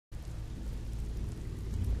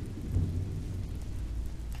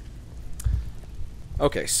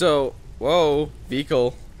Okay, so whoa,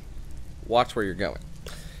 vehicle. Watch where you're going.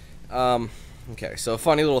 Okay, so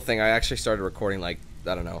funny little thing. I actually started recording like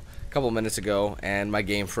I don't know, a couple minutes ago, and my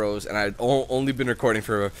game froze, and I'd only been recording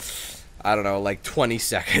for I don't know, like 20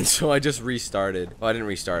 seconds. So I just restarted. Well, I didn't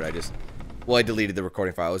restart. I deleted the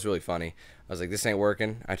recording file. It was really funny. I was like, this ain't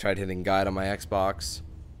working. I tried hitting guide on my Xbox.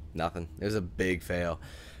 Nothing. It was a big fail.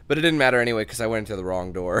 But it didn't matter anyway because I went into the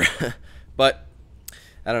wrong door. But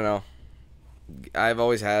I don't know. I've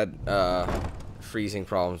always had freezing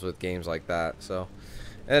problems with games like that. So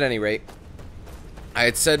at any rate, I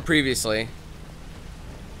had said previously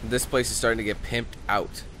this place is starting to get pimped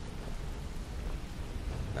out.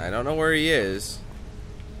 I don't know where he is.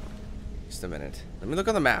 Just a minute. Let me look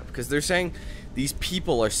on the map because they're saying these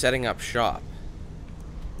people are setting up shop.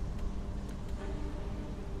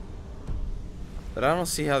 But I don't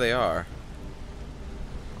see how they are.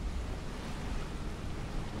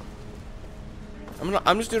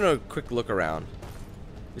 I'm just doing a quick look around.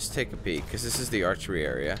 Just take a peek because this is the archery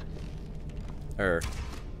area. Or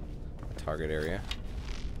target area.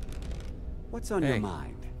 What's on your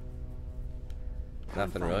mind?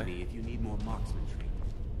 Nothing really. If you need more marksmanship.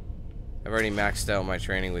 I've already maxed out my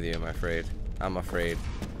training with you, I'm afraid. I'm afraid.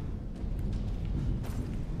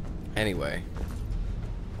 Anyway.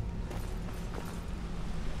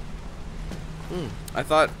 I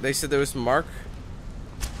thought they said there was Mark.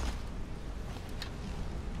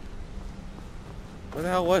 Where the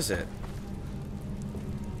hell was it?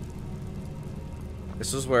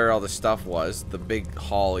 This was where all the stuff was. The big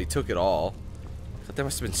haul. He took it all. I thought there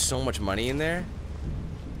must have been so much money in there.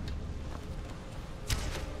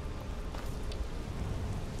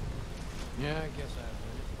 Yeah, I guess I've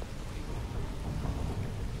heard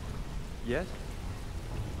it. Yes?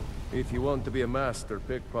 If you want to be a master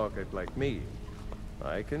pickpocket like me,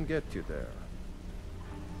 I can get you there.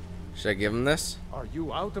 Should I give him this? Are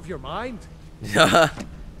you out of your mind?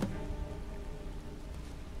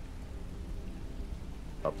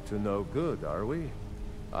 Up to no good, are we?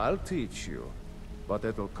 I'll teach you, but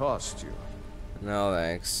it'll cost you. No,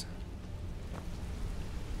 thanks.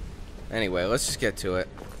 Anyway, let's just get to it.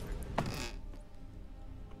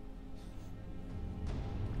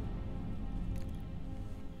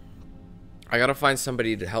 I gotta find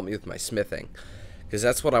somebody to help me with my smithing, because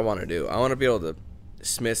that's what I want to do. I want to be able to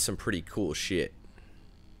smith some pretty cool shit.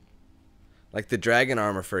 Like the dragon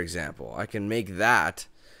armor, for example. I can make that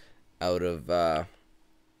out of,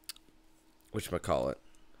 whatchamacallit.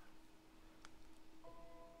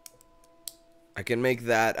 I can make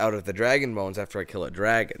that out of the dragon bones after I kill a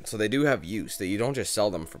dragon. So they do have use. That you don't just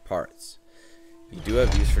sell them for parts. You do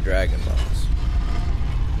have use for dragon bones.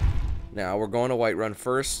 Now, we're going to Whiterun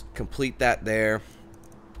first. Complete that there.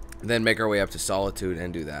 Then make our way up to Solitude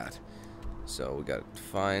and do that. So, we got to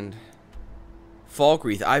find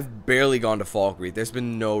Falkreath. I've barely gone to Falkreath. There's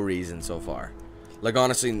been no reason so far. Like,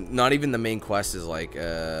 honestly, not even the main quest is like,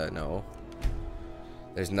 no.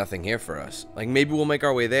 There's nothing here for us. Like, maybe we'll make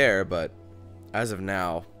our way there, but as of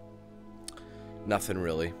now, nothing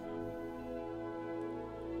really.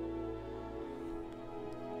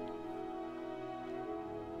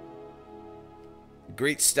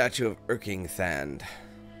 Great statue of Erkingthand.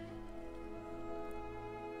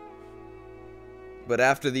 But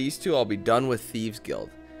after these two, I'll be done with Thieves Guild.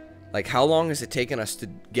 Like, how long has it taken us to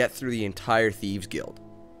get through the entire Thieves Guild?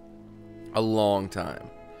 A long time.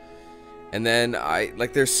 And then,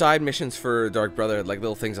 like, there's side missions for Dark Brotherhood, like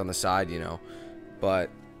little things on the side, you know. But,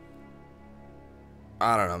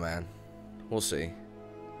 I don't know, man. We'll see.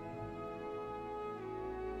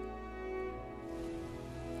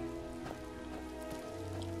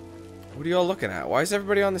 What are y'all looking at? Why is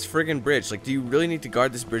everybody on this friggin' bridge? Like, do you really need to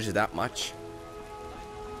guard this bridge that much?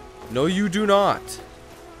 No, you do not.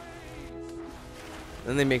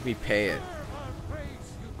 Then they make me pay it.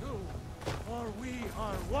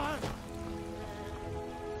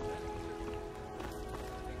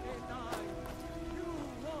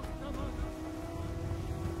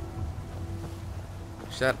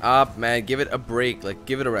 Shut up, man. Give it a break. Like,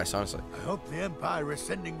 give it a rest, honestly. I hope the Empire is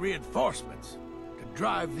sending reinforcements to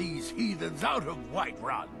drive these heathens out of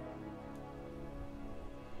Whiterun.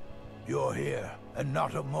 You're here, and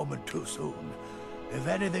not a moment too soon. If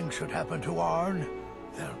anything should happen to Arn,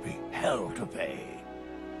 there'll be hell to pay.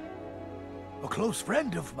 A close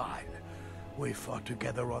friend of mine. We fought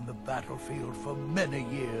together on the battlefield for many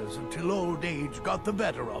years until old age got the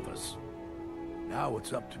better of us. Now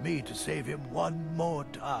it's up to me to save him one more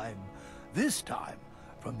time. This time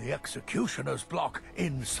from the Executioner's block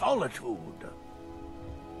in Solitude.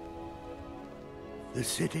 The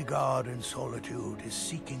city guard in Solitude is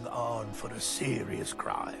seeking Arn for a serious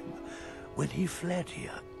crime. When he fled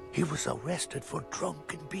here, he was arrested for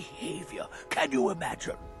drunken behavior. Can you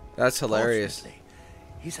imagine? That's hilarious. Fortunately,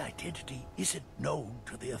 his identity isn't known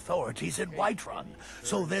to the authorities in Whiterun,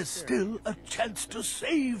 so there's still a chance to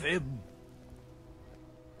save him.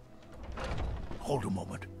 Hold a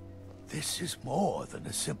moment. This is more than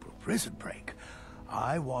a simple prison break.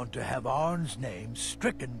 I want to have Arn's name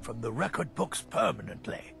stricken from the record books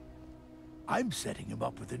permanently. I'm setting him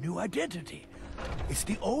up with a new identity. It's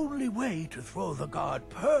the only way to throw the guard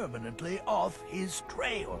permanently off his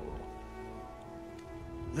trail.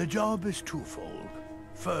 The job is twofold.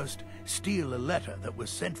 First, steal a letter that was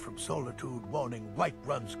sent from Solitude warning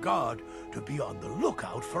Whiterun's guard to be on the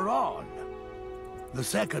lookout for Arn. The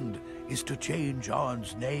second is to change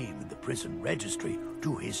Arn's name in the prison registry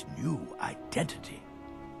to his new identity.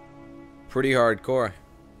 Pretty hardcore.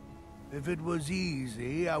 If it was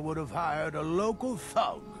easy, I would have hired a local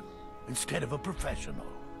thug instead of a professional.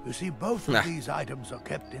 You see, both of these items are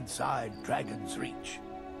kept inside Dragon's Reach.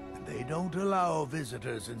 And they don't allow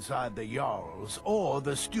visitors inside the Jarl's or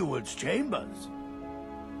the Steward's chambers.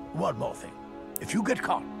 One more thing. If you get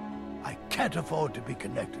caught, I can't afford to be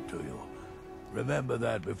connected to you. Remember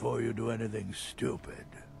that before you do anything stupid.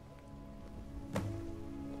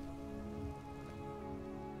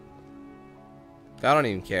 I don't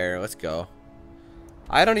even care. Let's go.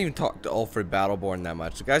 I don't even talk to Ulfrid Battleborn that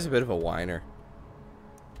much. The guy's a bit of a whiner.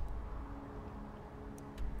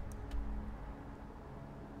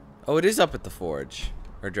 Oh, it is up at the Forge.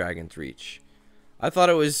 Or Dragon's Reach. I thought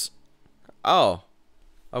it was... Oh.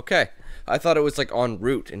 Okay. I thought it was like en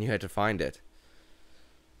route and you had to find it.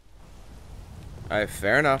 Alright,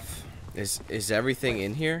 fair enough. Is everything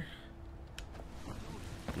in here?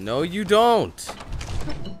 No, you don't.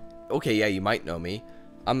 Okay, yeah, you might know me.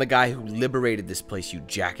 I'm the guy who liberated this place, you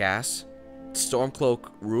jackass.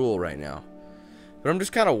 Stormcloak rule right now. But I'm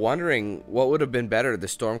just kind of wondering what would have been better, the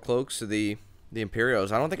Stormcloaks or the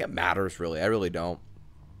Imperials. I don't think it matters, really. I really don't.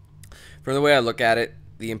 From the way I look at it,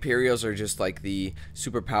 the Imperials are just like the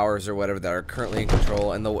superpowers or whatever that are currently in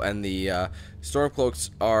control, and the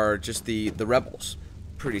Stormcloaks are just the rebels,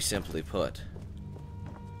 pretty simply put.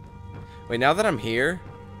 Wait, now that I'm here,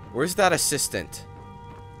 where's that assistant?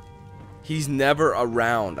 He's never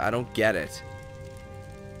around. I don't get it.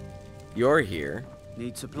 You're here.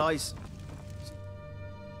 Need supplies?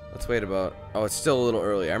 Let's wait about... Oh, it's still a little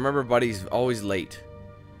early. I remember Buddy's always late.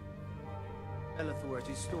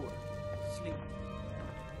 Authorities store. Sleep.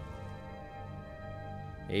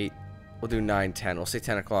 8. We'll do 9, 10. We'll say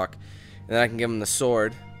 10 o'clock. And then I can give him the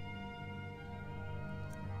sword.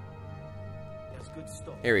 There's good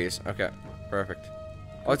stuff. Here he is. Okay. Perfect.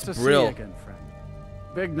 Oh, it's Good to Brill. see you again, friend.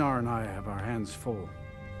 Bignar and I have our hands full.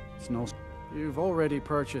 It's no... You've already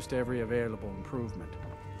purchased every available improvement.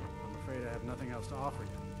 I'm afraid I have nothing else to offer you.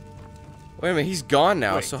 Wait a minute. He's gone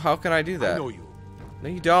now, Wait. so how can I do that? I know you. No,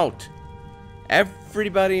 you don't.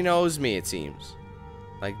 Everybody knows me, it seems.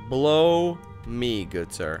 Like, blow me,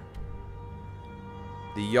 good sir.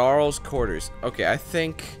 The Jarl's quarters. Okay, I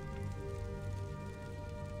think...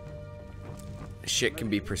 shit can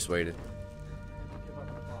be persuaded.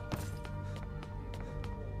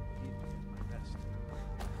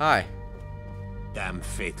 Hi. Damn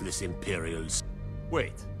faithless Imperials.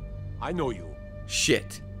 Wait. I know you.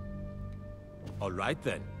 Shit. All right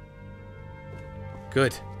then.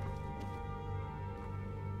 Good.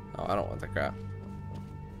 Oh, I don't want that crap.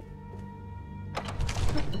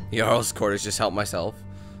 Jarl's quarters, just help myself.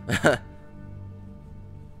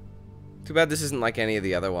 Too bad this isn't like any of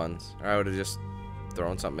the other ones. Or I would have just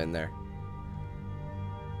thrown something in there.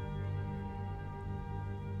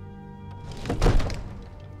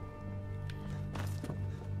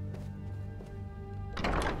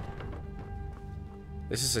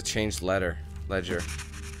 This is a changed ledger.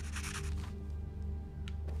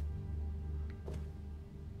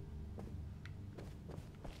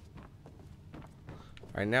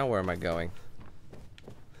 Alright, now where am I going?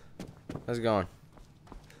 How's it going?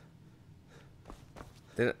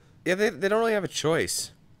 They don't really have a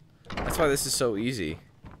choice. That's why this is so easy.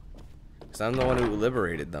 Because I'm the one who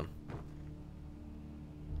liberated them.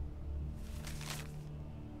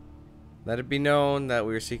 Let it be known that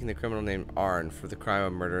we are seeking the criminal named Arn for the crime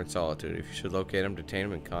of murder in solitude. If you should locate him, detain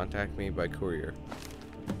him, and contact me by courier.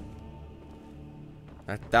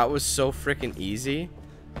 That was so freaking easy.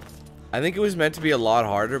 I think it was meant to be a lot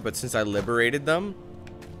harder, but since I liberated them,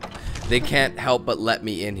 they can't help but let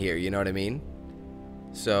me in here, you know what I mean?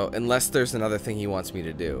 So, unless there's another thing he wants me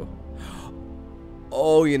to do.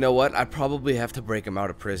 Oh, you know what? I probably have to break him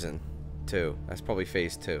out of prison, too. That's probably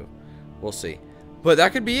phase 2. We'll see. But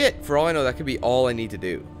that could be it. For all I know, that could be all I need to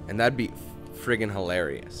do. And that'd be friggin'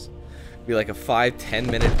 hilarious. Be like a 5-10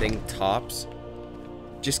 minute thing tops.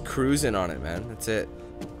 Just cruising on it, man. That's it.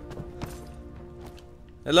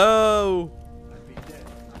 Hello.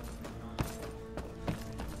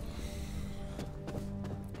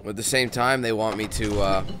 At the same time, they want me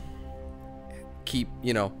to keep,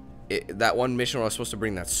 you know, that one mission where I was supposed to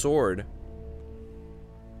bring that sword.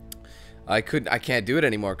 I can't do it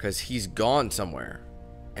anymore because he's gone somewhere.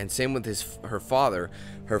 And same with her father.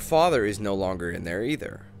 Her father is no longer in there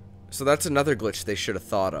either. So that's another glitch they should have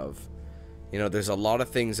thought of. You know, there's a lot of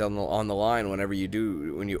things on the line whenever you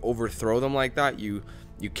do, when you overthrow them like that, you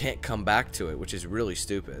can't come back to it, which is really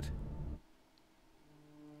stupid.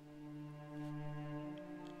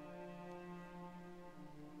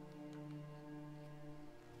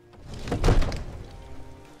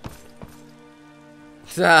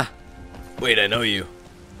 Ah, wait, I know you.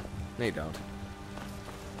 No, you don't.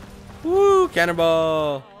 Woo,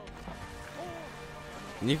 cannonball!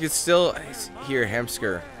 And you can still hear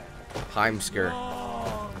Heimsker.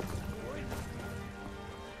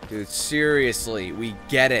 Dude, seriously, we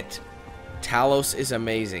get it. Talos is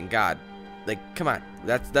amazing. God, like, come on.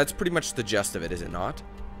 That's pretty much the gist of it, is it not?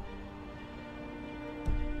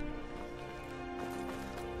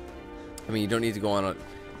 I mean, you don't need to go on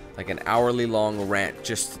like an hourly long rant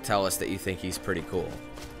just to tell us that you think he's pretty cool.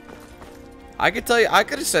 I could tell you, I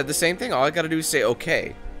could have said the same thing. All I gotta do is say,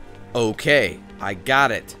 okay. Okay, I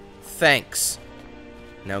got it. Thanks.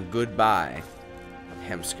 Now goodbye,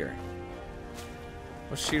 Heimsker.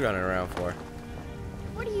 What's she running around for?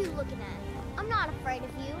 What are you looking at? I'm not afraid of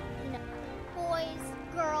you. You know, boys,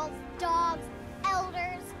 girls, dogs,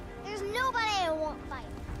 elders. There's nobody I won't fight.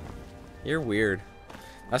 You're weird.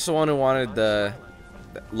 That's the one who wanted the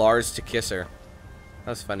Lars to kiss her.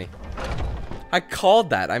 That was funny. I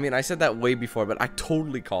called that. I mean, I said that way before, but I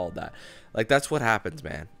totally called that. Like, that's what happens,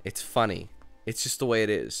 man. It's funny. It's just the way it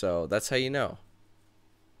is. So that's how you know.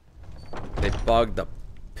 They bugged the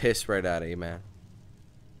piss right out of you, man.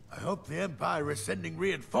 I hope the Empire is sending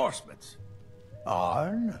reinforcements.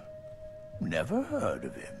 Arn? Never heard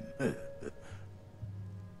of him.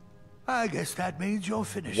 I guess that means you're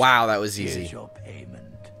finished. Wow, that was easy. Here's your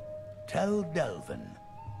payment. Tell Delvin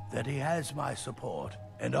that he has my support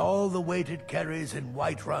and all the weight it carries in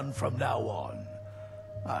Whiterun from now on.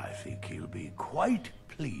 I think he'll be quite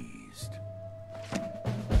pleased.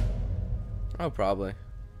 Oh, probably.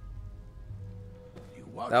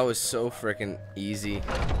 That was so freaking easy.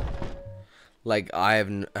 Like, I have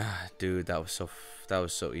dude, that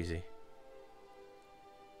was so easy.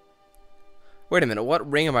 Wait a minute, what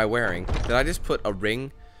ring am I wearing? Did I just put a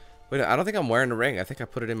ring? Wait, I don't think I'm wearing a ring. I think I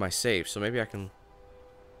put it in my safe, so maybe I can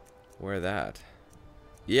wear that.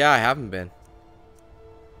 Yeah, I haven't been.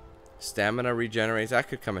 Stamina regenerates. That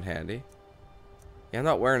could come in handy. Yeah, I'm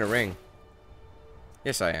not wearing a ring.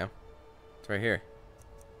 Yes, I am. It's right here.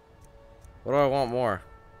 What do I want more?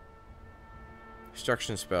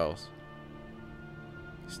 Destruction spells.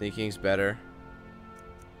 Sneaking's better.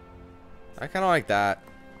 I kind of like that.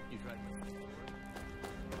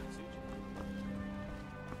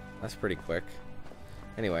 That's pretty quick.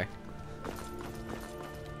 Anyway.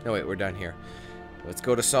 No, wait, we're done here. Let's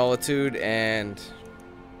go to Solitude and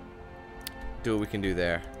do what we can do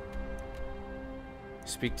there.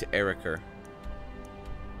 Speak to Eriker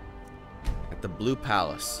at the Blue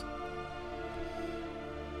Palace.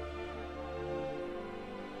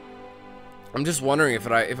 I'm just wondering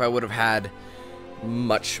if I would have had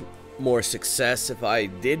much more success if I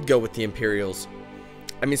did go with the Imperials.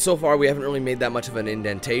 I mean, so far we haven't really made that much of an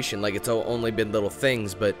indentation. Like, it's only been little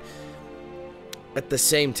things, but at the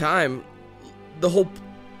same time, the whole,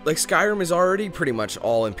 like, Skyrim is already pretty much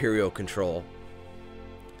all Imperial control.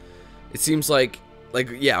 It seems like,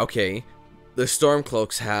 yeah, okay, the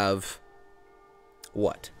Stormcloaks have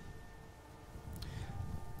what?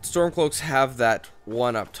 Stormcloaks have that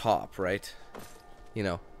one up top, right? You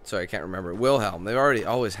know, sorry, I can't remember. Wilhelm, they've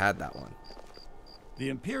always had that one. The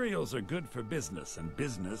Imperials are good for business, and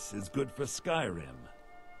business is good for Skyrim.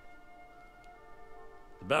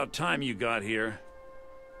 About time you got here.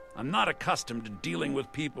 I'm not accustomed to dealing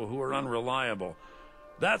with people who are unreliable.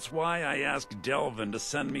 That's why I asked Delvin to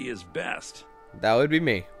send me his best. That would be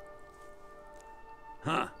me.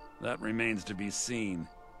 Huh, that remains to be seen.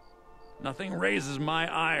 Nothing raises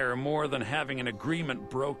my ire more than having an agreement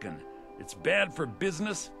broken. It's bad for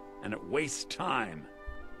business, and it wastes time.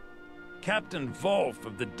 Captain Wolf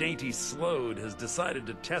of the Dainty Slode has decided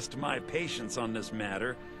to test my patience on this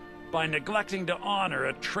matter by neglecting to honor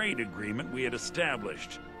a trade agreement we had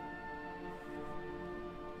established.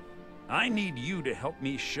 I need you to help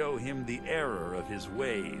me show him the error of his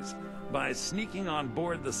ways by sneaking on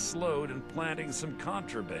board the Slode and planting some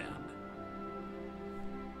contraband.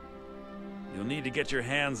 You'll need to get your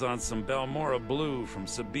hands on some Balmora Blue from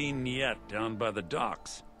Sabine Niet down by the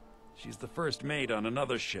docks. She's the first mate on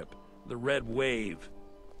another ship, the Red Wave.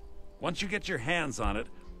 Once you get your hands on it,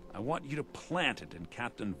 I want you to plant it in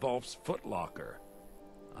Captain Volf's footlocker.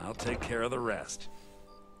 I'll take care of the rest.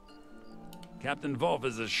 Captain Volf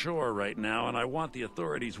is ashore right now, and I want the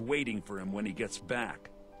authorities waiting for him when he gets back.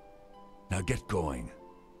 Now get going.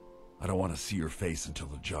 I don't want to see your face until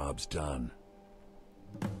the job's done.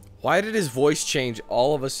 Why did his voice change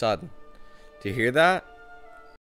all of a sudden? Do you hear that?